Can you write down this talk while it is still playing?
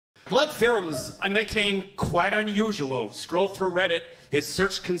Blood Films, a nickname quite unusual. Scroll through Reddit, his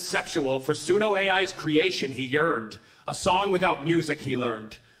search conceptual. For pseudo-AI's creation he yearned. A song without music he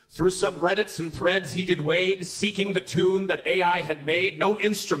learned. Through subreddits and threads he did wade, seeking the tune that AI had made. No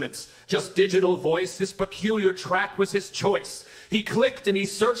instruments, just digital voice. This peculiar track was his choice. He clicked and he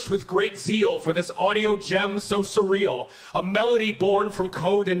searched with great zeal for this audio gem so surreal. A melody born from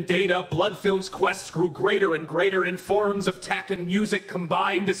code and data. Blood Film's quest grew greater and greater in forms of tech and music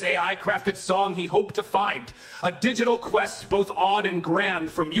combined. This AI-crafted song he hoped to find. A digital quest both odd and grand,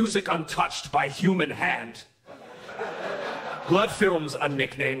 from music untouched by human hand. Blood Films, a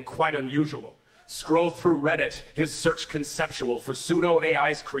nickname quite unusual. Scroll through Reddit, his search conceptual. For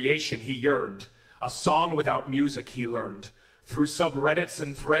pseudo-AI's creation he yearned. A song without music he learned. Through subreddits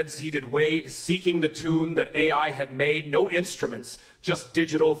and threads he did wade, seeking the tune that AI had made. No instruments, just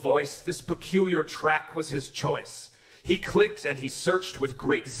digital voice. This peculiar track was his choice. He clicked and he searched with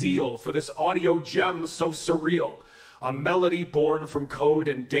great zeal for this audio gem so surreal. A melody born from code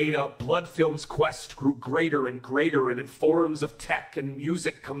and data. Blood Film's quest grew greater and greater, and in forms of tech and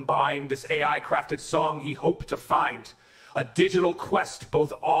music combined, this AI-crafted song he hoped to find. A digital quest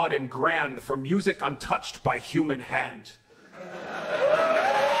both odd and grand, for music untouched by human hand.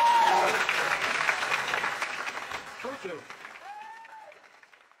 Thank you.